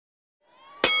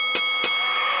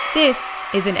This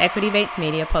is an Equity Mates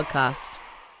Media podcast.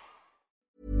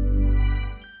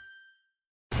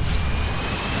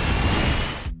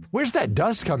 Where's that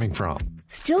dust coming from?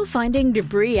 Still finding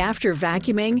debris after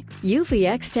vacuuming? Eufy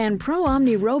X10 Pro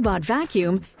Omni Robot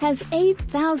Vacuum has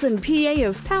 8,000 PA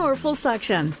of powerful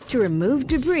suction to remove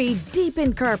debris deep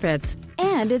in carpets.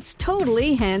 And it's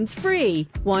totally hands-free.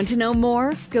 Want to know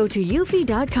more? Go to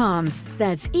eufy.com.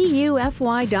 That's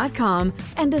EUFY.com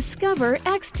and discover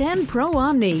X10 Pro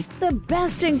Omni, the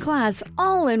best-in-class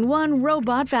all-in-one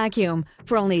robot vacuum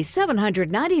for only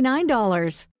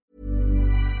 $799.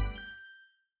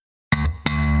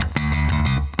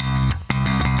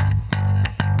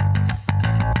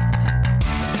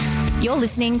 You're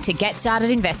listening to Get Started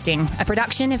Investing, a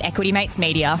production of Equity Mates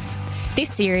Media.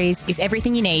 This series is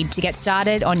everything you need to get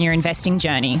started on your investing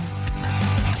journey.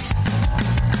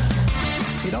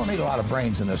 You don't need a lot of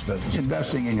brains in this business.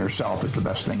 Investing in yourself is the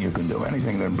best thing you can do.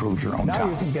 Anything that improves your own Now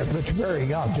time. you can get rich very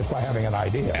young just by having an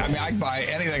idea. I mean, I can buy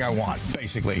anything I want,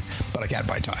 basically, but I can't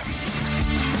buy time.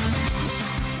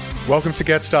 Welcome to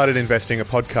Get Started Investing, a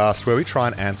podcast where we try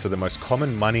and answer the most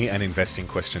common money and investing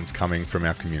questions coming from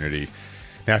our community.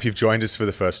 Now, if you've joined us for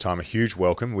the first time, a huge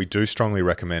welcome. We do strongly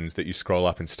recommend that you scroll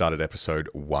up and start at episode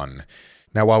 1.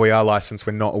 Now, while we are licensed,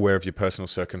 we're not aware of your personal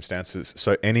circumstances,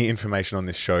 so any information on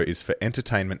this show is for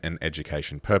entertainment and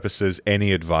education purposes.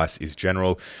 Any advice is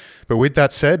general. But with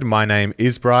that said, my name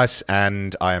is Bryce,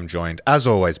 and I am joined, as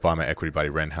always, by my equity buddy,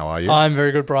 Ren. How are you? I'm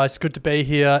very good, Bryce. Good to be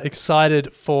here.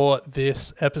 Excited for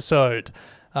this episode.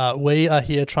 We are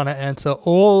here trying to answer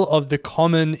all of the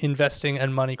common investing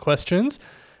and money questions.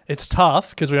 It's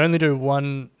tough because we only do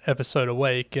one episode a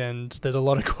week and there's a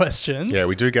lot of questions. Yeah,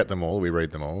 we do get them all. We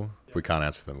read them all. We can't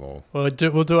answer them all. We'll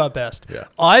do our best. Yeah.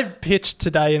 I've pitched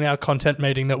today in our content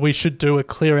meeting that we should do a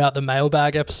clear out the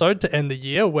mailbag episode to end the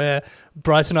year where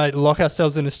Bryce and I lock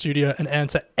ourselves in a studio and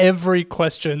answer every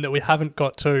question that we haven't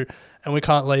got to and we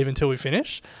can't leave until we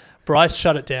finish. Bryce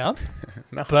shut it down.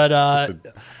 No, but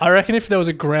I reckon if there was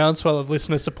a groundswell of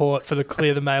listener support for the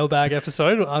Clear the Mailbag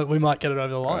episode, we might get it over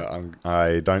the line.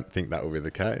 I don't think that will be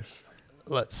the case.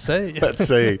 Let's see. Let's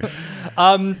see.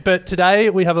 But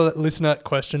today we have a listener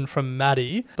question from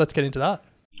Maddie. Let's get into that.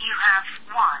 You have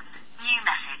one new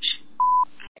message.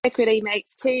 Equity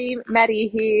Mates team, Maddie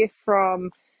here from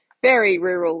very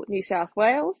rural New South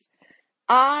Wales.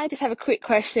 I just have a quick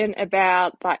question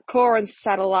about core and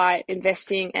satellite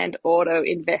investing and auto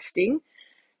investing.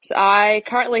 So I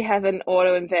currently have an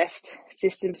auto invest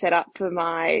system set up for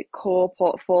my core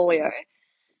portfolio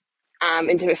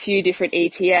into a few different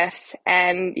ETFs.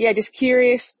 And yeah, just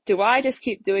curious, do I just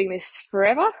keep doing this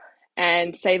forever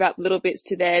and save up little bits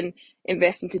to then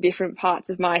invest into different parts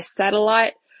of my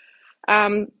satellite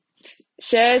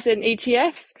shares and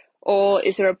ETFs? Or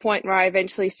is there a point where I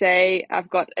eventually say I've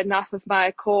got enough of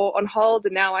my core on hold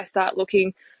and now I start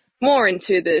looking more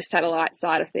into the satellite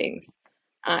side of things?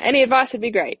 Any advice would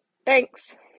be great.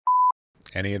 Thanks.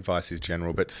 Any advice is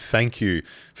general, but thank you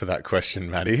for that question,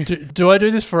 Maddie. Do I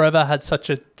do this forever had such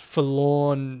a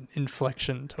forlorn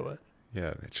inflection to it?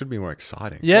 Yeah, it should be more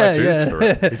exciting. Yeah, do I do this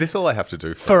forever? Is this all I have to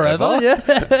do forever?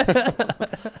 Yeah.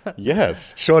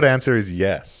 Yes. Short answer is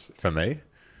yes for me.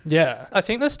 Yeah. I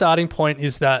think the starting point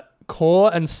is that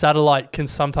core and satellite can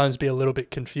sometimes be a little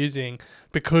bit confusing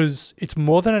because it's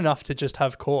more than enough to just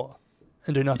have core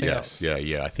and do nothing else.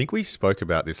 Yeah. I think we spoke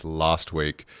about this last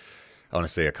week.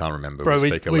 Honestly, I can't remember. Bro,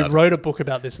 we wrote a book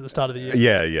about this at the start of the year.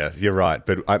 Yeah, you're right.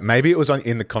 But maybe it was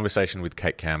in the conversation with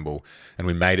Kate Campbell, and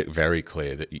we made it very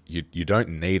clear that you don't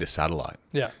need a satellite.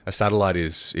 Yeah. A satellite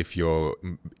is if you're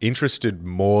interested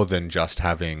more than just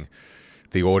having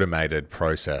the automated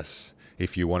process.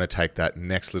 If you want to take that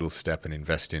next little step and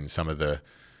invest in some of the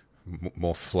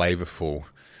more flavorful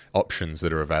options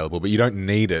that are available, but you don't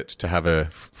need it to have a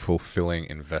fulfilling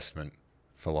investment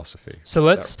philosophy. So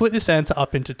let's split this answer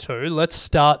up into two. Let's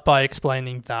start by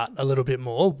explaining that a little bit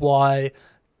more, why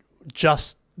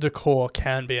just the core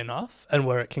can be enough and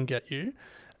where it can get you.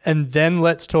 And then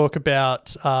let's talk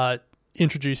about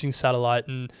introducing satellite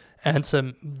and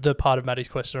answer the part of Maddie's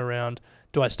question around,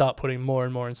 do I start putting more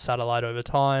and more in satellite over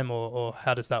time or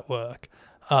how does that work?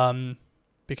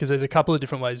 Because there's a couple of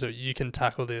different ways that you can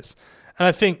tackle this. And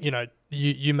I think,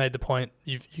 you made the point,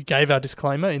 you gave our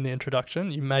disclaimer in the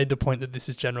introduction, you made the point that this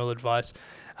is general advice.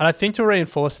 And I think to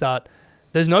reinforce that,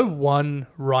 there's no one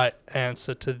right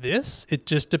answer to this. It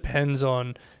just depends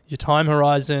on your time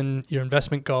horizon, your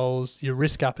investment goals, your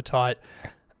risk appetite.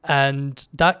 And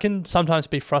that can sometimes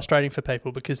be frustrating for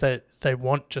people because they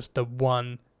want just the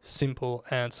one simple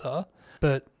answer.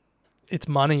 But it's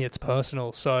money, it's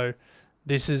personal. So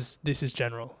this is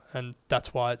general, and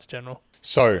that's why it's general.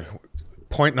 So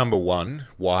point number one,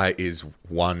 why is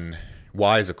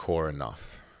a core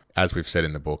enough? As we've said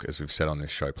in the book, as we've said on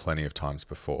this show plenty of times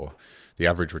before, the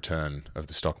average return of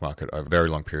the stock market over a very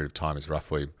long period of time is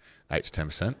roughly 8 to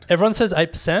 10%. Everyone says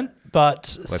 8%,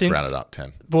 but let's round it up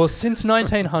 10. Well, since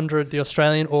 1900, the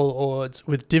Australian All Ords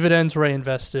with dividends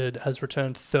reinvested has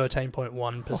returned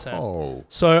 13.1%. Oh.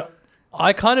 So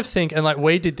I kind of think, and like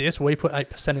we did this, we put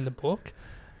 8% in the book.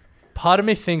 Part of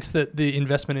me thinks that the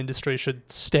investment industry should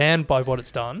stand by what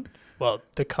it's done. Well,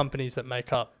 the companies that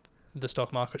make up the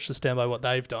stock market should stand by what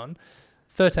they've done.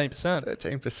 13%.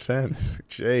 13%.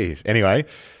 Jeez. Anyway,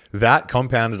 that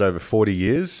compounded over 40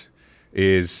 years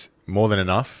is more than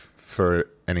enough for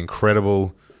an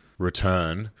incredible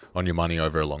return on your money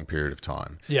over a long period of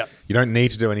time. Yeah. You don't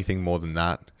need to do anything more than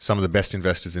that. Some of the best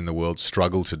investors in the world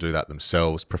struggle to do that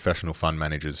themselves. Professional fund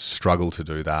managers struggle to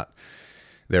do that.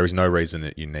 There is no reason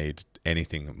that you need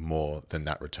anything more than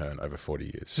that return over 40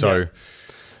 years. So, yeah.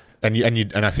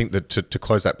 And I think that to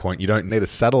close that point, you don't need a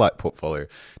satellite portfolio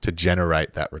to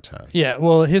generate that return. Yeah.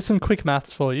 Well, here's some quick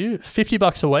maths for you.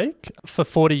 $50 a week for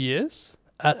 40 years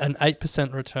at an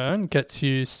 8% return gets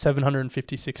you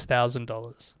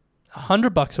 $756,000.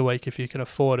 $100 a week if you can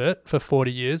afford it for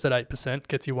 40 years at 8%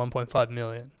 gets you 1.5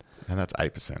 million. And that's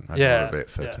 8%. That's yeah, a little bit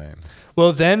 13. Yeah.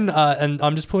 Well, then, and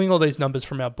I'm just pulling all these numbers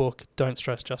from our book, Don't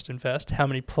Stress, Just Invest. How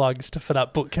many plugs for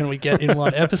that book can we get in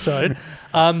one episode?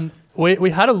 We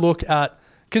had a look at,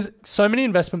 because so many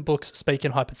investment books speak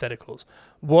in hypotheticals.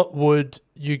 What would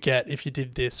you get if you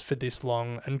did this for this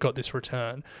long and got this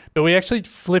return? But we actually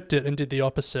flipped it and did the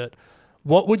opposite.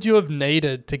 What would you have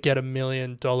needed to get $1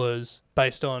 million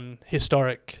based on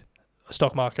historic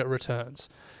stock market returns?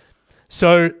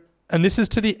 So, and this is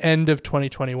to the end of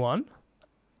 2021.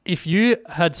 If you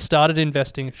had started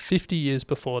investing 50 years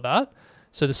before that,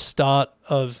 so the start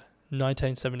of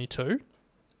 1972,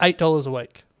 $8 a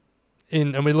week.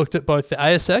 And we looked at both the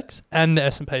ASX and the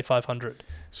S&P 500.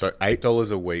 So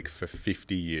 $8 a week for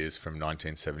 50 years from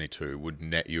 1972 would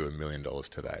net you $1 million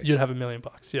today. You'd have $1 million,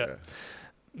 yeah.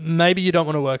 Maybe you don't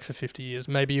want to work for 50 years.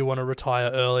 Maybe you want to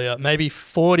retire earlier. Maybe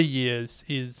 40 years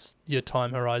is your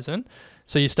time horizon.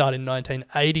 So you start in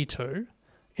 1982.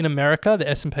 In America, the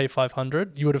S&P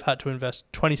 500, you would have had to invest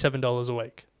 $27 a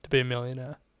week to be a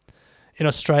millionaire. In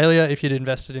Australia, if you'd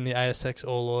invested in the ASX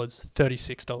All Ords,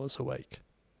 $36 a week.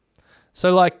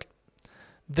 So like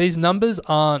these numbers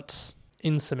aren't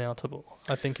insurmountable,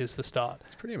 I think is the start.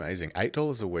 It's pretty amazing.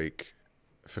 $8 a week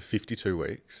for 52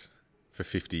 weeks for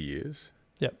 50 years.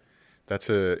 Yep.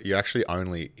 You're actually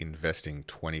only investing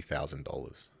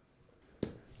 $20,000.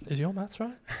 Is your maths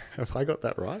right? Have I got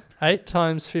that right? 8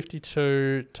 times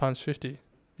 52 times 50.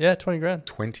 Yeah, 20 grand.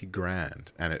 20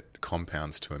 grand, and it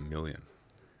compounds to $1 million.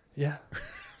 Yeah.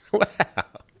 Wow.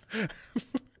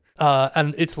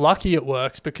 And it's lucky it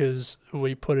works because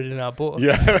we put it in our book.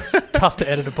 Yeah. It's tough to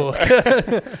edit a book.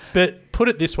 But put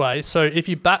it this way. So if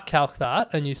you back calc that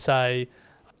and you say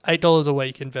 $8 a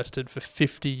week invested for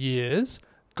 50 years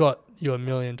got you $1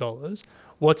 million,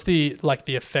 what's the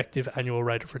effective annual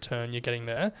rate of return you're getting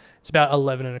there? It's about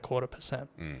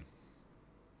 11.25%.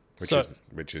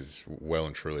 Which is well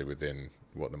and truly within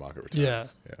what the market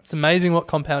returns. Yeah. It's amazing what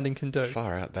compounding can do.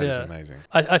 Far out. That is amazing.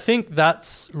 I think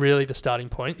that's really the starting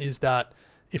point, is that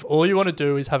if all you want to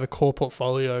do is have a core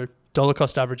portfolio, dollar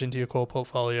cost average into your core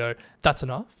portfolio, that's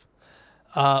enough.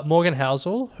 Morgan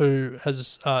Housel, who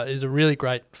is a really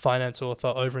great finance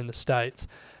author over in the States,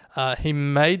 he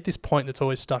made this point that's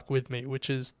always stuck with me, which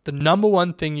is the number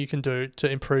one thing you can do to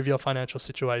improve your financial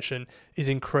situation is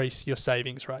increase your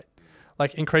savings rate.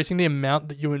 Like increasing the amount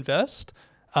that you invest,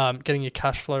 getting your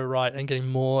cash flow right and getting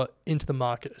more into the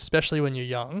market, especially when you're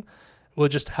young, will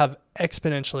just have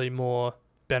exponentially more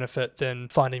benefit than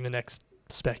finding the next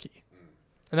specky.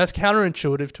 And that's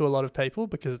counterintuitive to a lot of people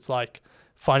because it's like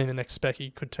finding the next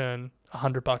specky could turn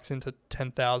 $100 into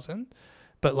 10,000.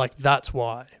 But like that's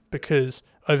why, because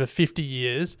over 50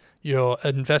 years, your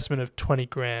investment of 20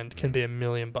 grand can be $1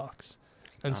 million.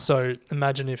 And so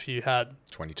imagine if you had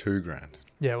 22 grand.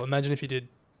 Yeah, well, imagine if you did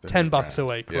 $10 a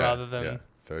week rather than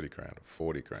 30 grand or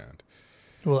 40 grand.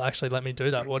 Well, actually, let me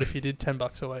do that. What if you did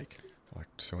 $10 a week? Like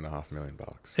 $2.5 million.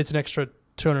 It's an extra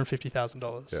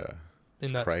 $250,000. Yeah,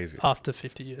 it's crazy. After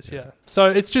 50 years. Yeah. So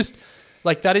it's just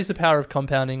like that is the power of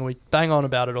compounding. We bang on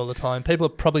about it all the time. People are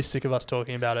probably sick of us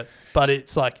talking about it, but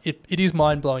it's like it is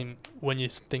mind blowing when you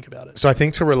think about it. So I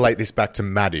think to relate this back to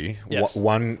Maddie, yes.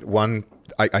 one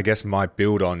I guess my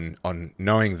build on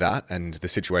knowing that and the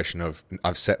situation of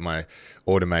I've set my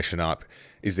automation up.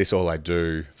 Is this all I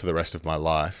do for the rest of my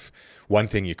life? One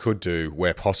thing you could do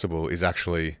where possible is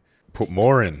actually put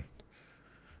more in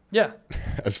Yeah.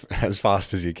 as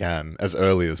fast as you can, as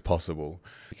early as possible,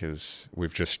 because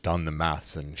we've just done the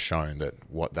maths and shown that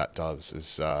what that does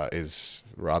is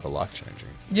rather life-changing.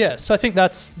 Yeah, so I think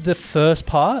that's the first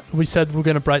part. We said we're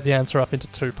going to break the answer up into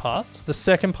two parts. The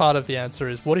second part of the answer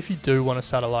is, what if you do want a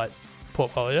satellite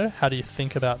portfolio? How do you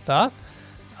think about that?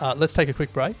 Let's take a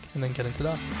quick break and then get into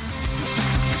that.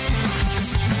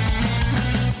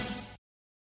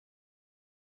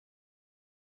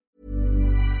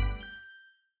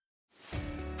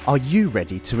 Are you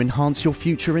ready to enhance your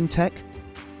future in tech?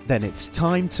 Then it's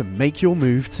time to make your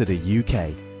move to the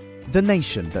UK, the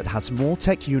nation that has more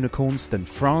tech unicorns than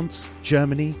France,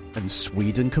 Germany, and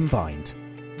Sweden combined.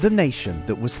 The nation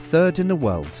that was third in the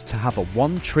world to have a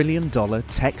 $1 trillion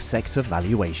tech sector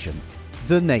valuation.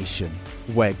 The nation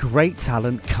where great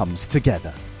talent comes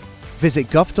together. Visit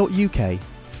gov.uk/great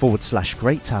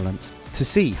talent to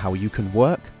see how you can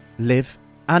work, live,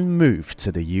 and move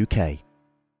to the UK.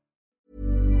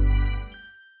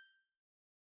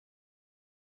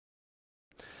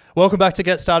 Welcome back to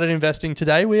Get Started Investing.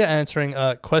 Today we are answering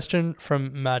a question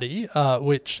from Maddie,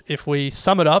 which if we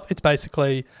sum it up, it's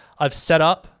basically, I've set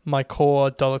up my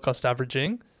core dollar cost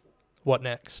averaging. What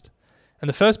next? And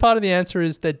the first part of the answer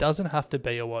is there doesn't have to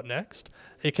be a what next.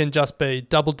 It can just be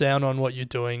double down on what you're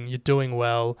doing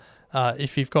well.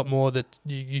 If you've got more that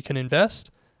you can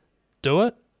invest, do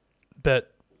it.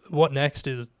 But what next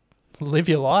is live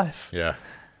your life. Yeah.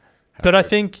 But I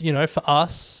think, for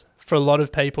us, for a lot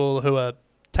of people who are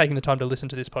taking the time to listen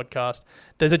to this podcast,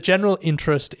 there's a general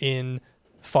interest in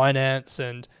finance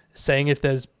and seeing if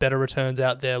there's better returns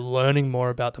out there, learning more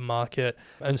about the market.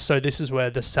 And so this is where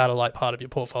the satellite part of your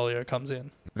portfolio comes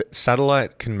in. The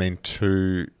satellite can mean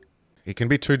it can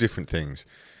be two different things.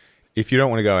 If you don't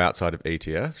want to go outside of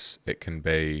ETFs, it can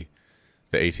be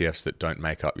the ETFs that don't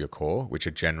make up your core, which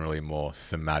are generally more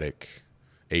thematic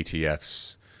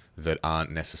ETFs that aren't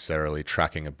necessarily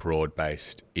tracking a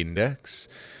broad-based index.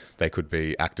 They could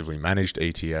be actively managed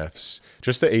ETFs,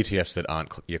 just the ETFs that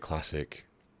aren't your classic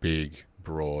big,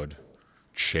 broad,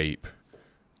 cheap,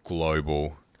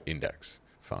 global index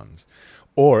funds.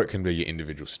 Or it can be your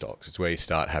individual stocks. It's where you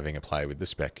start having a play with the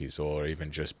species or even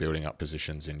just building up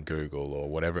positions in Google or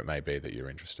whatever it may be that you're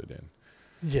interested in.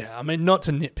 Yeah, I mean, not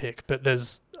to nitpick, but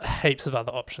there's heaps of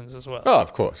other options as well. Oh,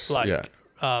 of course. Like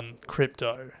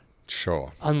crypto.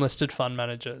 Sure. Unlisted fund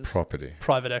managers. Property.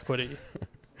 Private equity.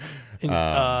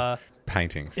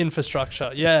 Paintings.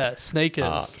 Infrastructure. Yeah, sneakers.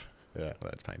 Art. Yeah,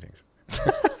 that's paintings.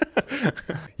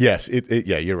 Yes,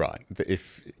 you're right.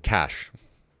 If cash.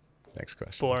 Next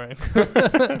question. Boring.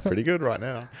 Pretty good right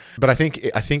now. But I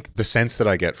think the sense that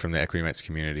I get from the Equity Mates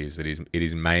community is that it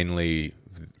is mainly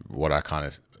what I kind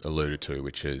of alluded to,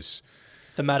 which is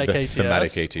thematic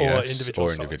ETFs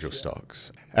or individual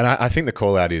stocks. And I think the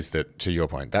call out is that, to your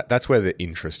point, that's where the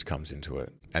interest comes into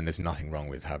it. And there's nothing wrong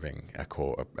with having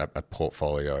a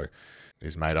portfolio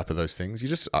is made up of those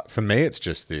things. For me, it's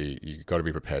just you got to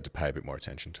be prepared to pay a bit more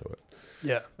attention to it.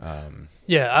 Yeah.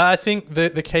 I think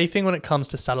the key thing when it comes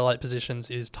to satellite positions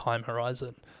is time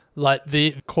horizon. Like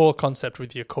the core concept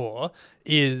with your core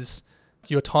is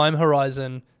your time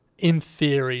horizon, in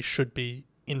theory, should be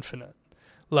infinite.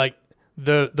 Like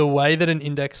the way that an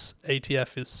index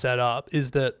ETF is set up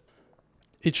is that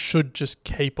it should just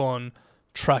keep on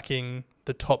tracking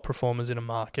the top performers in a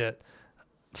market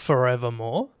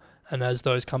forevermore. And as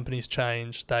those companies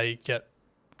change, they get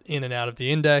in and out of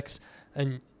the index,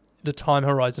 and the time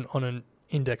horizon on an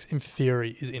index in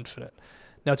theory is infinite.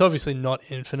 Now, it's obviously not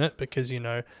infinite because,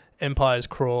 empires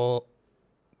crawl,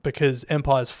 because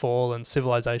empires fall and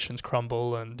civilizations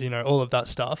crumble and, all of that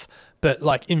stuff. But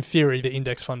like in theory, the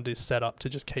index fund is set up to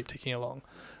just keep ticking along.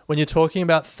 When you're talking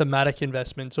about thematic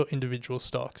investments or individual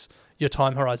stocks, your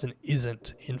time horizon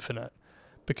isn't infinite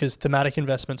because thematic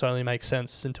investments only make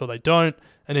sense until they don't,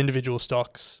 and individual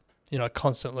stocks,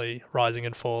 constantly rising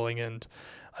and falling. And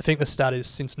I think the stat is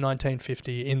since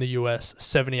 1950 in the US,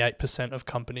 78% of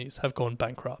companies have gone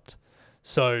bankrupt.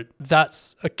 So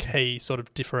that's a key sort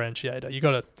of differentiator. You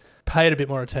got to pay it a bit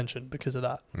more attention because of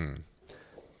that.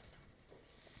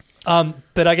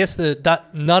 But I guess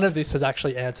that none of this has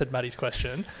actually answered Maddie's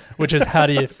question, which is how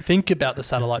do you think about the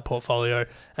satellite portfolio,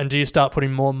 and do you start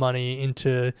putting more money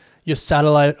into your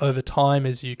satellite over time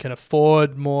as you can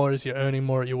afford more, as you're earning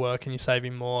more at your work and you're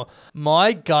saving more?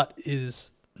 My gut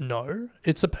is no.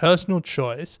 It's a personal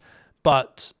choice,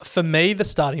 but for me, the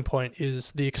starting point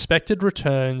is the expected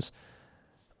returns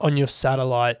on your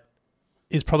satellite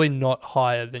is probably not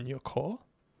higher than your core.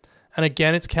 And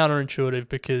again, it's counterintuitive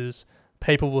because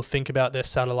people will think about their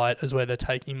satellite as where they're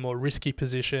taking more risky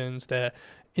positions, they're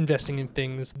investing in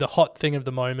things, the hot thing of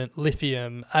the moment,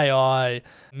 lithium, AI,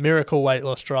 miracle weight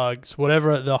loss drugs,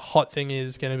 whatever the hot thing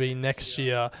is going to be next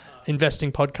year,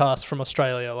 investing podcasts from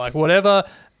Australia, like whatever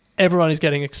everyone is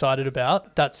getting excited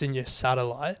about, that's in your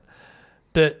satellite.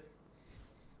 But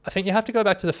I think you have to go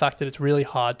back to the fact that it's really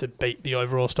hard to beat the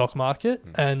overall stock market.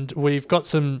 And we've got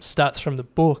some stats from the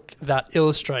book that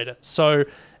illustrate it. So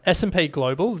S&P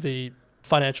Global, the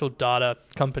financial data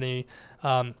company,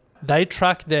 they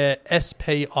track their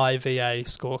SPIVA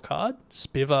scorecard,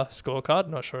 SPIVA scorecard.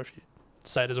 Not sure if you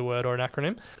say it as a word or an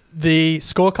acronym. The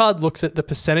scorecard looks at the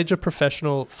percentage of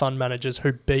professional fund managers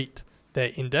who beat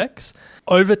their index.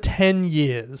 Over 10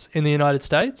 years in the United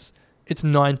States, it's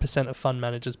 9% of fund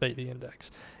managers beat the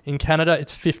index. In Canada,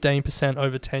 it's 15%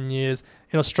 over 10 years.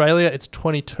 In Australia, it's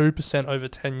 22% over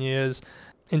 10 years.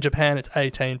 In Japan, it's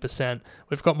 18%.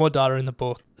 We've got more data in the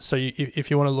book, so if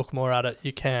you want to look more at it,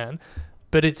 you can.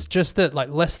 But it's just that like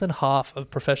less than half of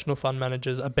professional fund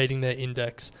managers are beating their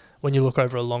index when you look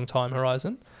over a long time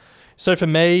horizon. So for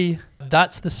me,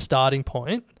 that's the starting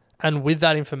point. And with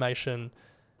that information,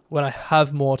 when I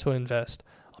have more to invest,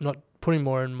 I'm not putting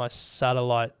more in my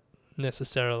satellite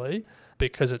necessarily,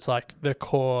 because it's like the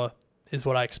core is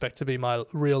what I expect to be my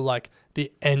real, like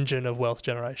the engine of wealth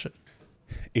generation.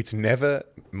 It's never,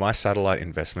 my satellite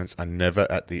investments are never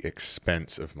at the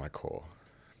expense of my core.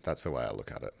 That's the way I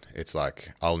look at it. It's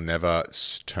like I'll never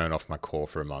turn off my core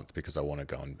for a month because I want to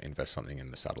go and invest something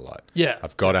in the satellite. Yeah.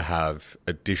 I've got to have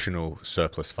additional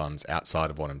surplus funds outside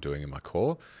of what I'm doing in my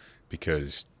core,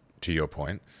 because to your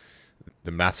point,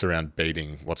 the maths around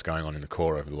beating what's going on in the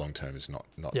core over the long term is not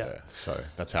there. So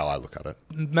that's how I look at it.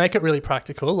 Make it really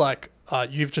practical. Like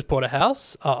you've just bought a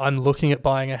house. I'm looking at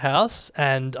buying a house,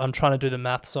 and I'm trying to do the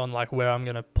maths on like where I'm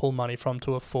going to pull money from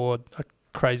to afford a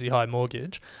crazy high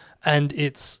mortgage. And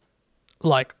it's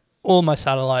like all my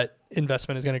satellite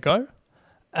investment is going to go,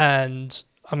 and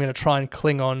I'm going to try and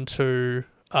cling on to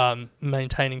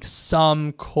maintaining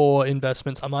some core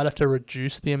investments. I might have to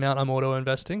reduce the amount I'm auto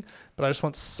investing, but I just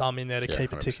want some in there to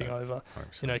keep it ticking over.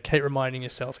 100%. You know, keep reminding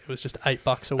yourself it was just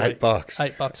 $8 a week.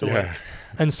 $8 a week.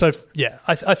 And so,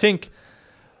 I think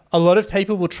a lot of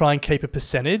people will try and keep a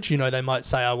percentage. You know, they might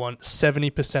say, I want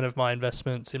 70% of my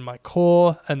investments in my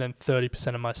core and then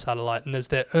 30% of my satellite. And as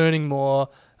they're earning more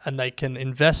and they can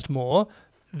invest more,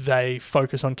 they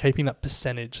focus on keeping that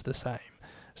percentage the same.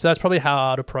 So that's probably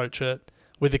how I'd approach it,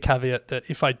 with the caveat that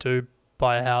if I do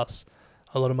buy a house,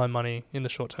 a lot of my money in the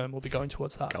short term will be going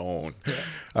towards that. Go on. Yeah.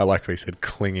 I like what you said,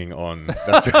 clinging on.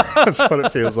 That's what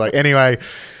it feels like. Anyway,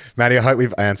 Maddie, I hope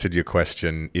we've answered your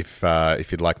question. If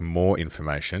you'd like more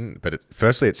information, but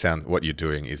firstly, it sounds what you're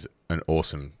doing is an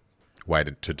awesome way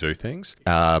to do things.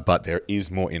 But there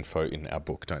is more info in our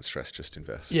book. Don't stress, just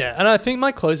invest. Yeah, and I think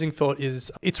my closing thought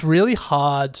is it's really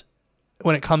hard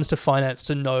when it comes to finance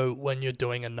to know when you're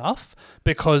doing enough,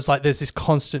 because like there's this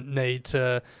constant need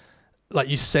to, like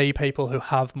you see people who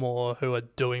have more, who are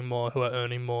doing more, who are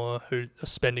earning more, who are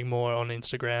spending more on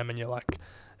Instagram, and you're like,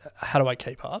 how do I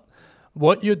keep up?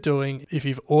 What you're doing, if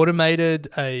you've automated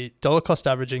a dollar cost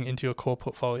averaging into your core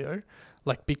portfolio,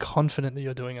 like be confident that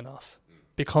you're doing enough.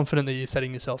 Be confident that you're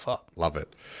setting yourself up. Love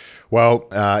it. Well,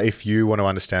 if you want to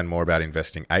understand more about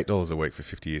investing $8 a week for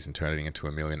 50 years and turning it into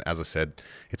 $1 million, as I said,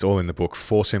 it's all in the book.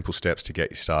 4 simple steps to get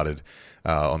you started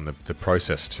on the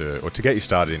process to get you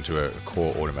started into a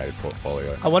core automated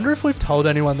portfolio. I wonder if we've told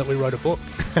anyone that we wrote a book.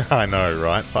 I know,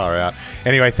 right? Far out.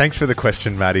 Anyway, thanks for the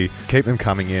question, Maddie. Keep them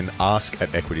coming in.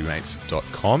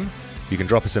 ask@equitymates.com. You can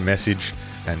drop us a message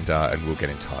and we'll get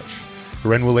in touch.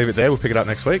 Ren, we'll leave it there. We'll pick it up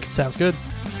next week. Sounds good.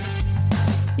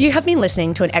 You have been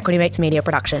listening to an Equity Mates Media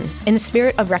production. In the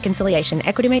spirit of reconciliation,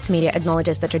 Equity Mates Media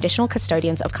acknowledges the traditional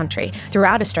custodians of country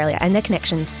throughout Australia and their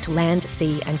connections to land,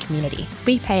 sea and community.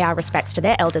 We pay our respects to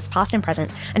their elders past and present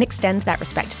and extend that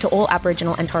respect to all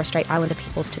Aboriginal and Torres Strait Islander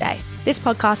peoples today. This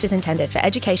podcast is intended for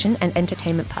education and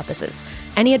entertainment purposes.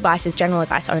 Any advice is general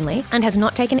advice only and has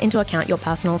not taken into account your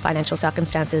personal financial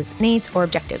circumstances, needs or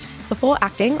objectives. Before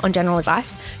acting on general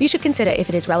advice, you should consider if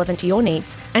it is relevant to your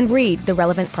needs and read the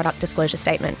relevant product disclosure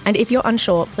statement. And if you're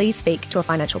unsure, please speak to a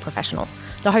financial professional.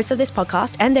 The hosts of this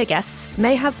podcast and their guests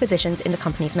may have positions in the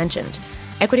companies mentioned.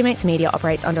 Equity Mates Media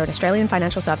operates under an Australian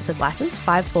Financial Services Licence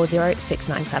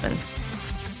 540697.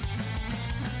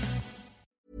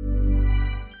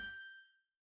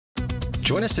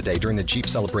 Join us today during the Jeep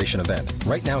Celebration event.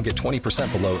 Right now, get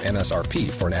 20% below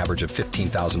MSRP for an average of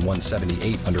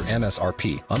 $15,178 under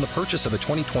MSRP on the purchase of a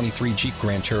 2023 Jeep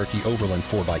Grand Cherokee Overland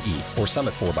 4xE or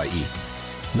Summit 4xE.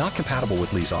 Not compatible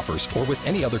with lease offers or with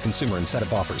any other consumer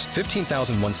incentive offers.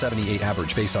 $15,178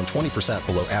 average based on 20%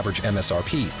 below average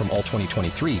MSRP from all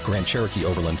 2023 Grand Cherokee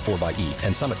Overland 4xE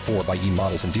and Summit 4xE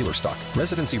models in dealer stock.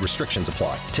 Residency restrictions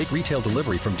apply. Take retail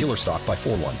delivery from dealer stock by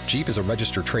 4/1. Jeep is a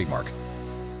registered trademark.